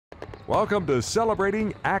Welcome to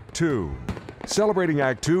Celebrating Act 2. Celebrating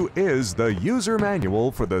Act 2 is the user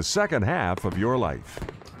manual for the second half of your life.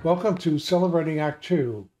 Welcome to Celebrating Act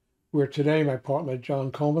 2, where today my partner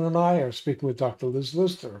John Coleman and I are speaking with Dr. Liz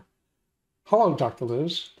Lister. Hello, Dr.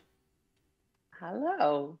 Liz.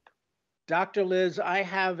 Hello. Dr. Liz, I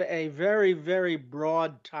have a very, very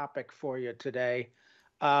broad topic for you today.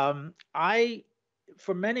 For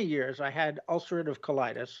many years, I had ulcerative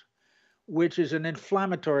colitis, which is an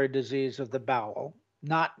inflammatory disease of the bowel.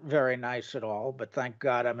 Not very nice at all, but thank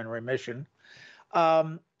God I'm in remission.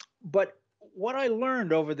 But what I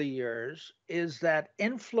learned over the years is that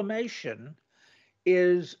inflammation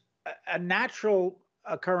is a natural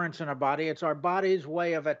occurrence in our body. It's our body's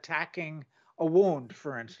way of attacking a wound,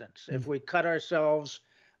 for instance. If we cut ourselves,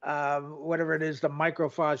 whatever it is, the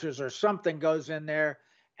microfascias or something goes in there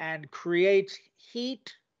and creates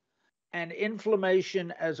heat and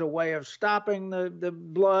inflammation as a way of stopping the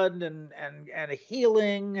blood and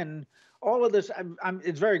healing and all of this.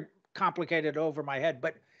 It's very complicated over my head,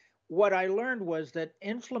 but what I learned was that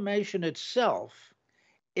inflammation itself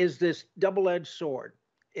is this double-edged sword.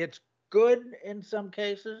 It's good in some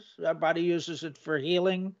cases. Our body uses it for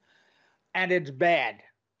healing, and it's bad,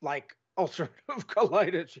 like ulcerative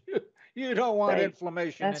colitis. You don't want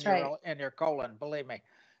inflammation in your colon, believe me.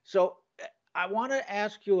 So I want to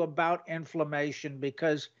ask you about inflammation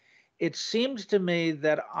because it seems to me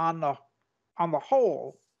that on the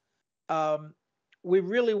whole, we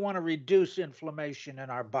really want to reduce inflammation in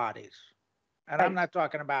our bodies. And I'm not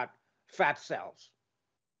talking about fat cells.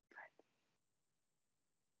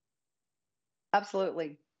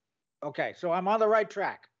 Absolutely. Okay, so I'm on the right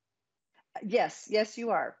track. Yes, you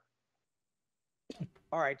are.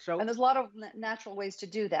 All right, so and there's a lot of natural ways to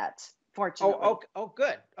do that, fortunately. Oh,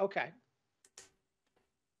 good. Okay.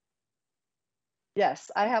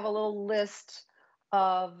 Yes, I have a little list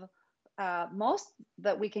of most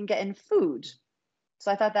that we can get in food.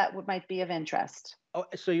 So I thought that might be of interest. Oh,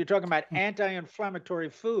 so you're talking about anti-inflammatory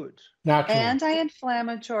foods. Natural.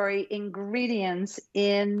 Anti-inflammatory ingredients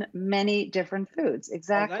in many different foods.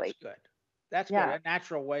 Exactly. Oh, that's good. That's good. A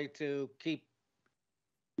natural way to keep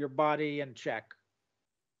your body in check.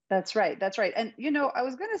 That's right. And, I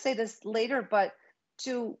was going to say this later, but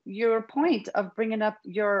to your point of bringing up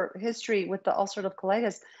your history with the ulcerative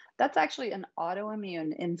colitis, that's actually an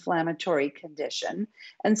autoimmune inflammatory condition.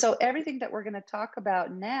 And so everything that we're going to talk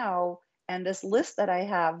about now and this list that I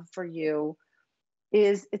have for you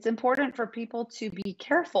it's important for people to be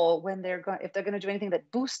careful when if they're going to do anything that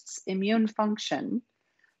boosts immune function,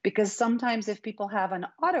 because sometimes if people have an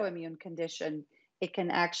autoimmune condition, it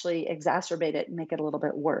can actually exacerbate it and make it a little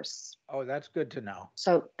bit worse. Oh, that's good to know.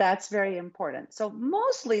 So that's very important. So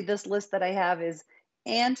mostly this list that I have is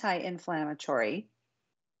anti-inflammatory.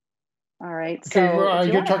 All right. Okay, so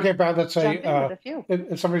you're talking about, let's say,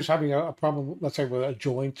 if somebody's having a problem, let's say with a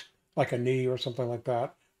joint, like a knee or something like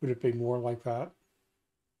that. Would it be more like that?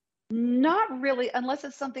 Not really, unless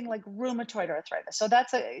it's something like rheumatoid arthritis. So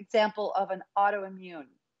that's an example of an autoimmune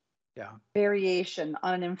variation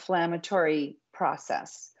on an inflammatory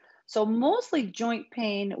process. So mostly joint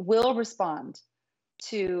pain will respond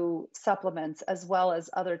to supplements as well as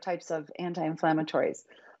other types of anti-inflammatories.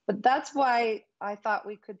 But that's why I thought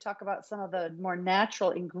we could talk about some of the more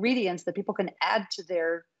natural ingredients that people can add to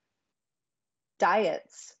their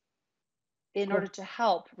diets in order to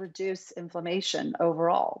help reduce inflammation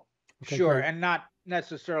overall. Okay, sure, great. And not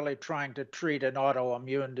necessarily trying to treat an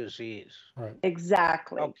autoimmune disease. Right.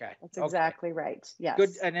 Exactly. Okay. That's exactly right. Yes. Good,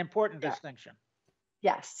 an important distinction.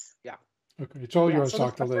 Yes. Yeah. Okay, it's all yours, so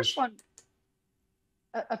Dr. Liz.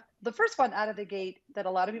 The first one out of the gate that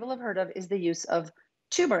a lot of people have heard of is the use of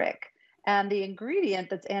turmeric. And the ingredient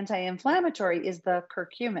that's anti-inflammatory is the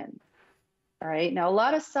curcumin. All right. Now, a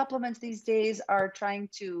lot of supplements these days are trying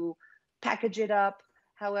to package it up.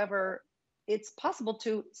 However, it's possible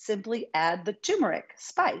to simply add the turmeric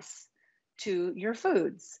spice to your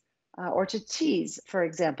foods or to teas, for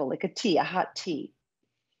example, like a hot tea.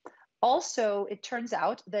 Also, it turns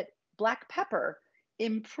out that black pepper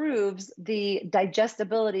improves the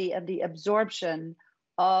digestibility and the absorption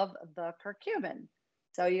of the curcumin.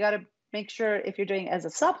 So you got to make sure if you're doing it as a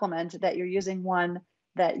supplement that you're using one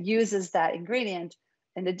that uses that ingredient.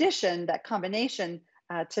 In addition, that combination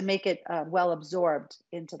to make it well absorbed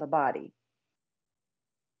into the body.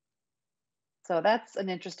 So that's an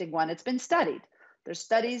interesting one. It's been studied. There's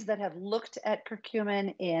studies that have looked at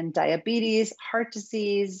curcumin in diabetes, heart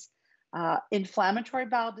disease, inflammatory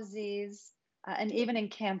bowel disease, and even in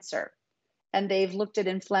cancer. And they've looked at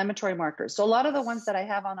inflammatory markers. So a lot of the ones that I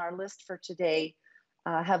have on our list for today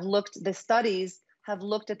have looked, the studies have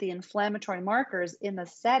looked at the inflammatory markers in the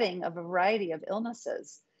setting of a variety of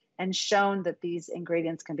illnesses and shown that these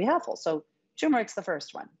ingredients can be helpful. So turmeric's the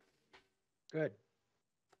first one. Good.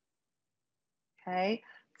 Okay.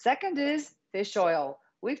 Second is fish oil.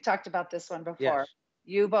 We've talked about this one before. Yes.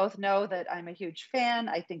 You both know that I'm a huge fan.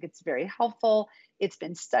 I think it's very helpful. It's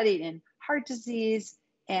been studied in heart disease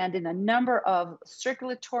and in a number of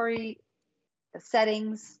circulatory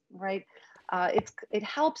settings, right? It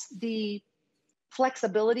helps the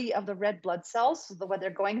flexibility of the red blood cells, so that when they're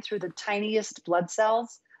going through the tiniest blood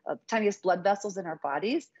cells, tiniest blood vessels in our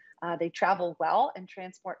bodies, they travel well and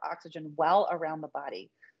transport oxygen well around the body.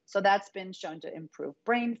 So that's been shown to improve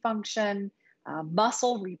brain function,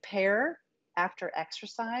 muscle repair after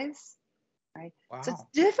exercise, right? Wow. So it's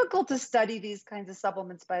difficult to study these kinds of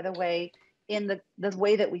supplements, by the way, in the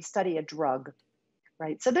way that we study a drug,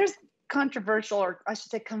 right? So there's controversial, or I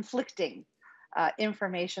should say conflicting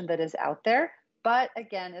information that is out there. But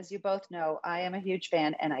again, as you both know, I am a huge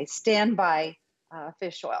fan and I stand by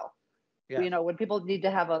fish oil. Yes. You know, when people need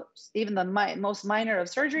to have even the most minor of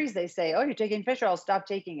surgeries, they say, oh, you're taking fish oil, stop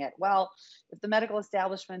taking it. Well, if the medical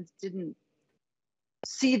establishment didn't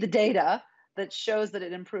see the data that shows that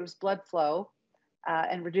it improves blood flow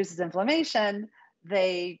and reduces inflammation,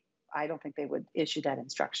 I don't think they would issue that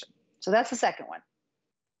instruction. So that's the second one.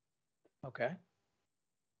 Okay.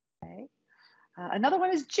 Okay. Another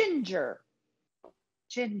one is ginger.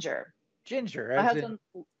 Ginger. Ginger, My as husband,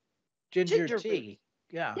 in ginger root. tea.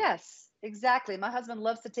 Yeah. Yes, exactly. My husband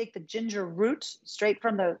loves to take the ginger root straight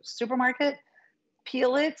from the supermarket,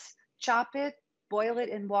 peel it, chop it, boil it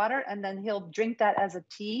in water, and then he'll drink that as a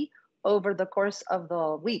tea over the course of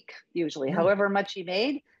the week, usually, however much he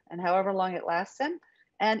made and however long it lasts him.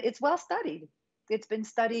 And it's well studied. It's been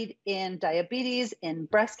studied in diabetes, in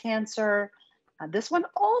breast cancer. This one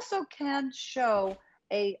also can show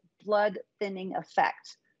a blood thinning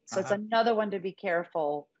effect. So it's another one to be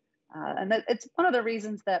careful. And it's one of the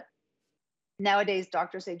reasons that nowadays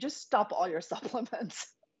doctors say, just stop all your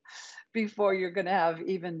supplements before you're going to have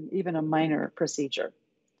even a minor procedure.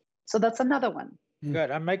 So that's another one.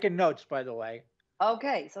 Good. I'm making notes, by the way.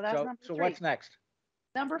 Okay, so that's number 3. So what's next?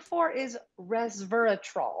 Number 4 is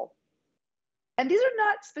resveratrol. And these are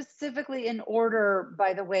not specifically in order,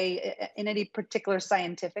 by the way, in any particular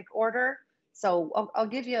scientific order. So I'll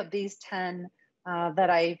give you these 10 that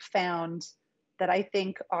I found that I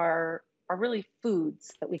think are really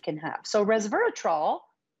foods that we can have. So resveratrol,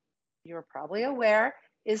 you're probably aware,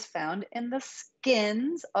 is found in the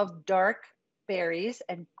skins of dark berries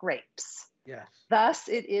and grapes. Yes. Thus,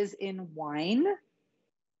 it is in wine,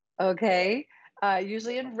 okay?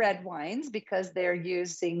 Usually in red wines because they're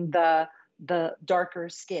using the darker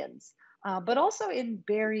skins, but also in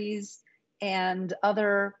berries and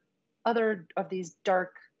other of these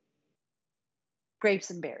dark grapes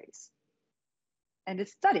and berries. And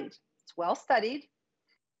it's studied. It's well studied.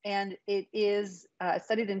 And it is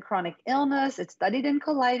studied in chronic illness. It's studied in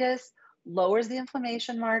colitis, lowers the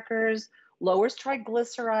inflammation markers, lowers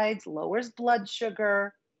triglycerides, lowers blood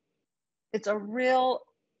sugar. It's a real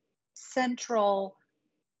central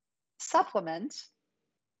supplement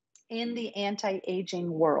in the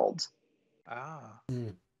anti-aging world.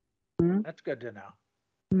 That's good to know.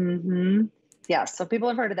 Mm-hmm. Yeah, so people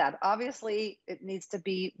have heard of that. Obviously, it needs to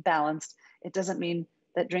be balanced. It doesn't mean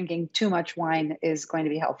that drinking too much wine is going to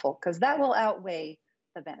be helpful because that will outweigh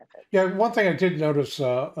the benefits. Yeah, one thing I did notice,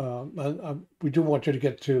 we do want you to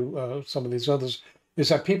get to some of these others, is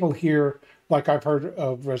that people hear, like I've heard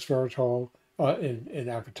of resveratrol in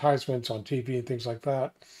advertisements on TV and things like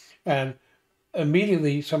that, and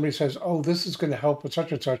immediately somebody says, oh, this is going to help with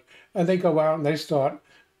such and such, and they go out and they start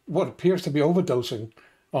what appears to be overdosing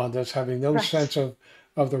on this, having no sense of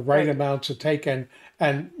the right amount to take. And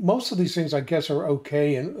most of these things, I guess, are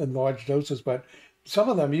okay in large doses, but some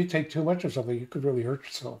of them, you take too much of something, you could really hurt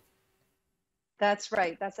yourself. That's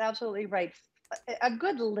right. That's absolutely right. A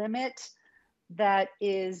good limit that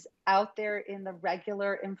is out there in the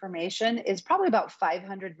regular information is probably about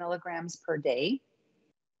 500 milligrams per day,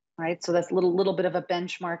 right? So that's a little bit of a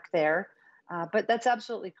benchmark there, but that's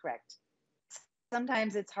absolutely correct.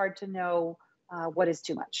 Sometimes it's hard to know what is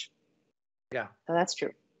too much. Yeah. So that's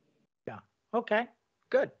true. Yeah. Okay,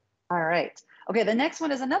 good. All right. Okay, the next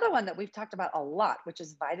one is another one that we've talked about a lot, which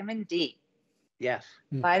is vitamin D. Yes.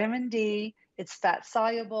 Vitamin D, it's fat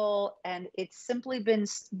soluble, and it's simply been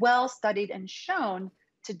well studied and shown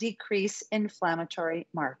to decrease inflammatory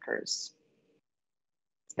markers.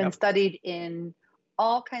 It's been studied in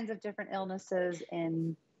all kinds of different illnesses,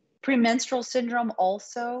 in premenstrual syndrome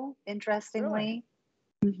also, interestingly.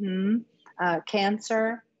 Really?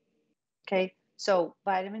 Cancer. Okay, so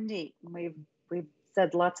vitamin D, we've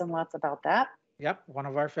said lots and lots about that. Yep, one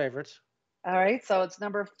of our favorites. All right, so it's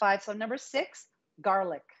number 5. So number 6,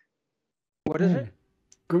 garlic. What is it?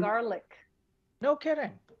 Garlic. No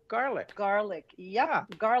kidding. Garlic. Garlic. Yep. Yeah.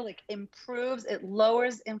 Garlic improves, it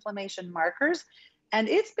lowers inflammation markers. And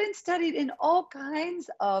it's been studied in all kinds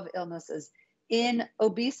of illnesses, in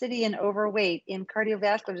obesity and overweight, in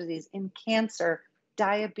cardiovascular disease, in cancer,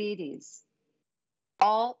 diabetes,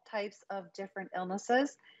 all types of different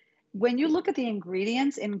illnesses. When you look at the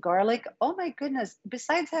ingredients in garlic, oh my goodness,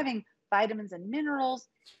 besides having vitamins and minerals,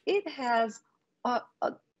 it has a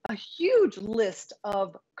huge list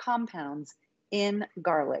of compounds in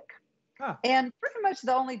garlic. Huh. And pretty much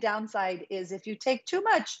the only downside is if you take too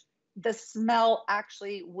much, the smell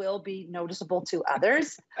actually will be noticeable to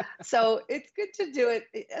others. So it's good to do it.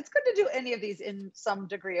 It's good to do any of these in some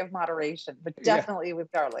degree of moderation, but definitely with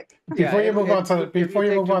garlic. Before you move on to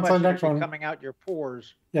the next one, coming out your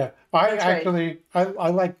pores. Yeah, I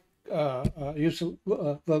like use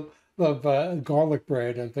of garlic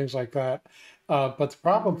bread and things like that. But the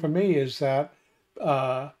problem for me is that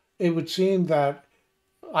it would seem that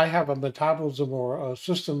I have a metabolism or a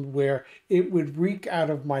system where it would reek out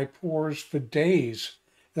of my pores for days.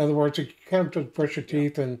 In other words, you can't just brush your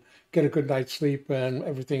teeth and get a good night's sleep and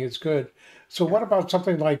everything is good. So what about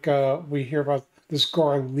something like we hear about this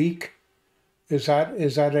garlic? Is that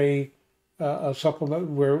a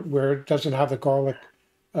supplement where it doesn't have the garlic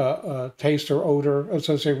taste or odor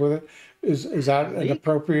associated with it? Is that an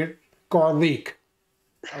appropriate garlic?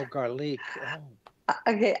 Oh, garlic. Oh.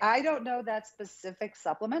 Okay, I don't know that specific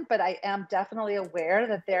supplement, but I am definitely aware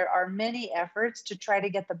that there are many efforts to try to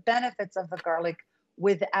get the benefits of the garlic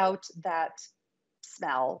without that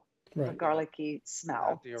smell, the garlicky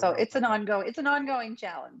smell. So it's an ongoing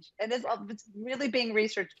challenge. It's really being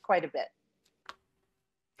researched quite a bit.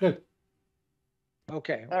 Good.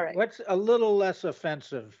 Okay. All right. What's a little less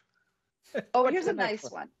offensive? Oh, here's a nice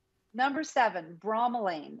one. Number 7,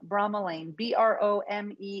 bromelain. Bromelain, BROMELAIN.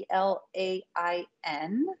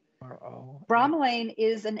 Bromelain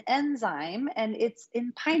is an enzyme, and it's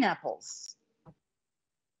in pineapples.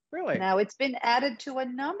 Really? Now, it's been added to a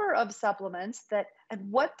number of supplements and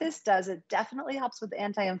what this does, it definitely helps with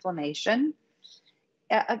anti-inflammation.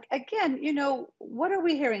 Again, what are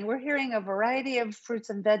we hearing? We're hearing a variety of fruits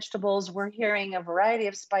and vegetables. We're hearing a variety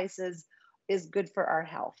of spices is good for our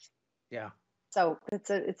health. Yeah. So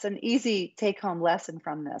it's an easy take-home lesson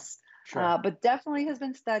from this, Sure. but definitely has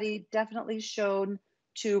been studied, definitely shown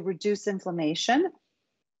to reduce inflammation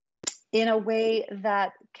in a way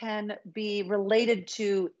that can be related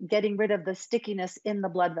to getting rid of the stickiness in the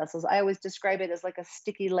blood vessels. I always describe it as like a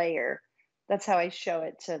sticky layer. That's how I show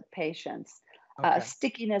it to patients. Okay.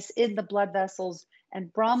 Stickiness in the blood vessels,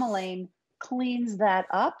 and bromelain cleans that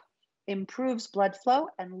up, improves blood flow,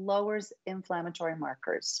 and lowers inflammatory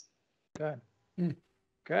markers. Good.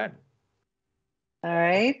 Good. All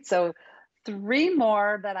right. So 3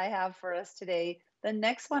 more that I have for us today. The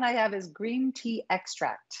next one I have is green tea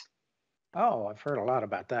extract. Oh, I've heard a lot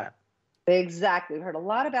about that. Exactly. We've heard a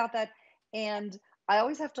lot about that. And I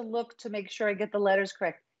always have to look to make sure I get the letters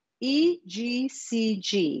correct.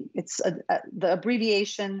 EGCG. It's the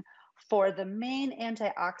abbreviation for the main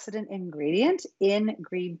antioxidant ingredient in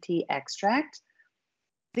green tea extract.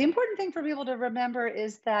 The important thing for people to remember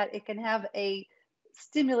is that it can have a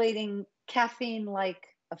stimulating caffeine-like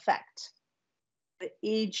effect. The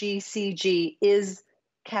EGCG is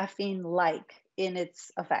caffeine-like in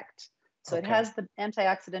its effect. So It has the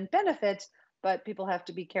antioxidant benefit, but people have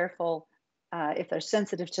to be careful if they're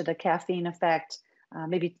sensitive to the caffeine effect,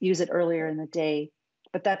 maybe use it earlier in the day.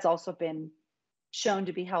 But that's also been shown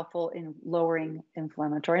to be helpful in lowering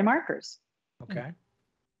inflammatory markers. Okay.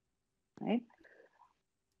 Right.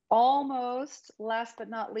 Almost last but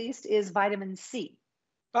not least is vitamin C.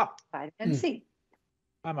 Oh, vitamin C.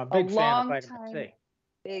 I'm a big fan of vitamin C.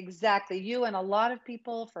 Exactly. You and a lot of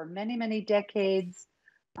people for many, many decades.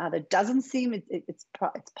 There doesn't seem it's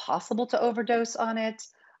possible to overdose on it,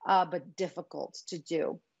 but difficult to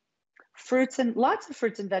do. Lots of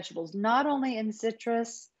fruits and vegetables, not only in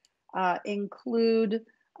citrus, include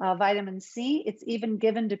vitamin C. It's even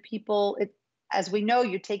given to people. As we know,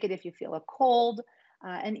 you take it if you feel a cold.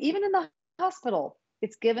 And even in the hospital,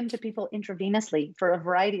 it's given to people intravenously for a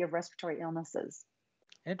variety of respiratory illnesses.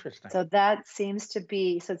 Interesting. So it seems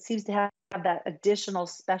to have that additional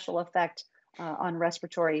special effect on the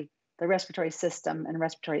respiratory system and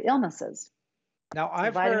respiratory illnesses. Now,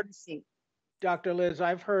 I've heard, Dr. Liz,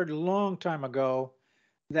 I've heard a long time ago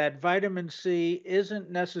that vitamin C isn't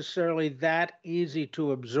necessarily that easy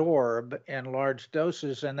to absorb in large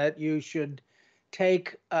doses, and that you should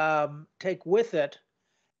take with it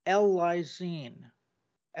L-lysine.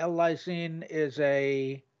 L-lysine is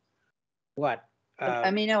a what?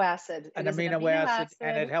 An amino acid. An It is an amino amino acid,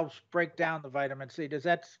 and it acid. helps break down the vitamin C. Does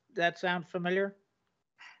that sound familiar?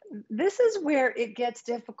 This is where it gets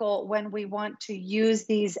difficult when we want to use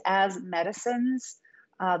these as medicines.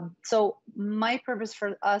 So my purpose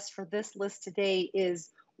for us for this list today is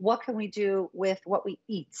what can we do with what we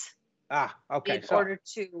eat Okay. in order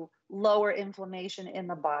to lower inflammation in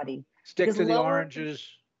the body. Stick Because to the lower- oranges,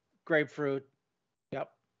 grapefruit.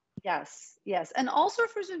 Yep. Yes, yes. And also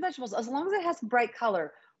fruits and vegetables, as long as it has bright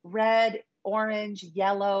color, red, orange,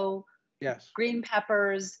 yellow, Yes. green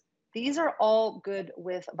peppers, these are all good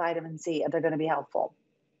with vitamin C and they're going to be helpful.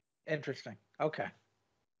 Interesting. Okay.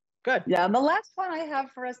 Good. Yeah, and the last one I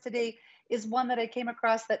have for us today is one that I came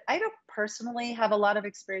across that I don't personally have a lot of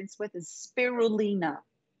experience with is spirulina.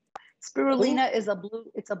 Spirulina is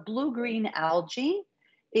a blue-green algae.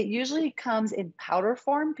 It usually comes in powder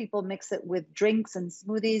form. People mix it with drinks and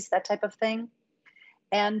smoothies, that type of thing.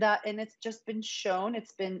 And it's just been shown,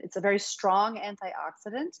 it's a very strong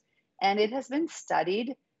antioxidant, and it has been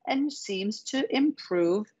studied and seems to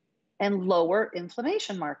improve and lower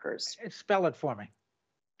inflammation markers. Spell it for me.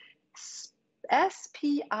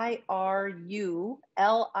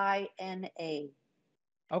 Spirulina.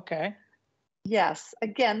 Okay. Yes.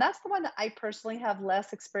 Again, that's the one that I personally have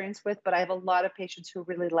less experience with, but I have a lot of patients who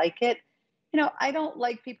really like it. I don't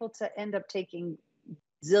like people to end up taking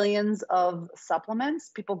zillions of supplements.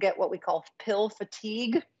 People get what we call pill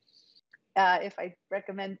fatigue if I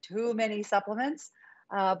recommend too many supplements.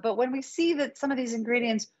 But when we see that some of these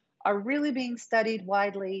ingredients are really being studied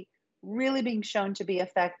widely, really being shown to be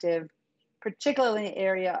effective, particularly in the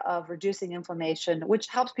area of reducing inflammation, which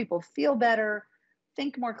helps people feel better,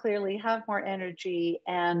 think more clearly, have more energy,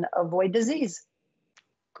 and avoid disease.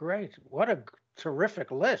 Great. What a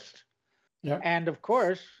terrific list. Yeah. And of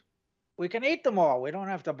course, we can eat them all. We don't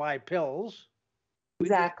have to buy pills. We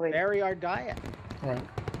Exactly. just vary our diet. Right.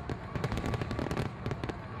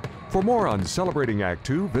 For more on Celebrating Act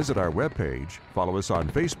 2, visit our webpage, follow us on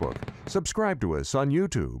Facebook, subscribe to us on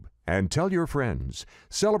YouTube, and tell your friends.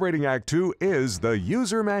 Celebrating Act 2 is the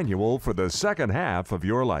user manual for the second half of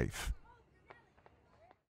your life.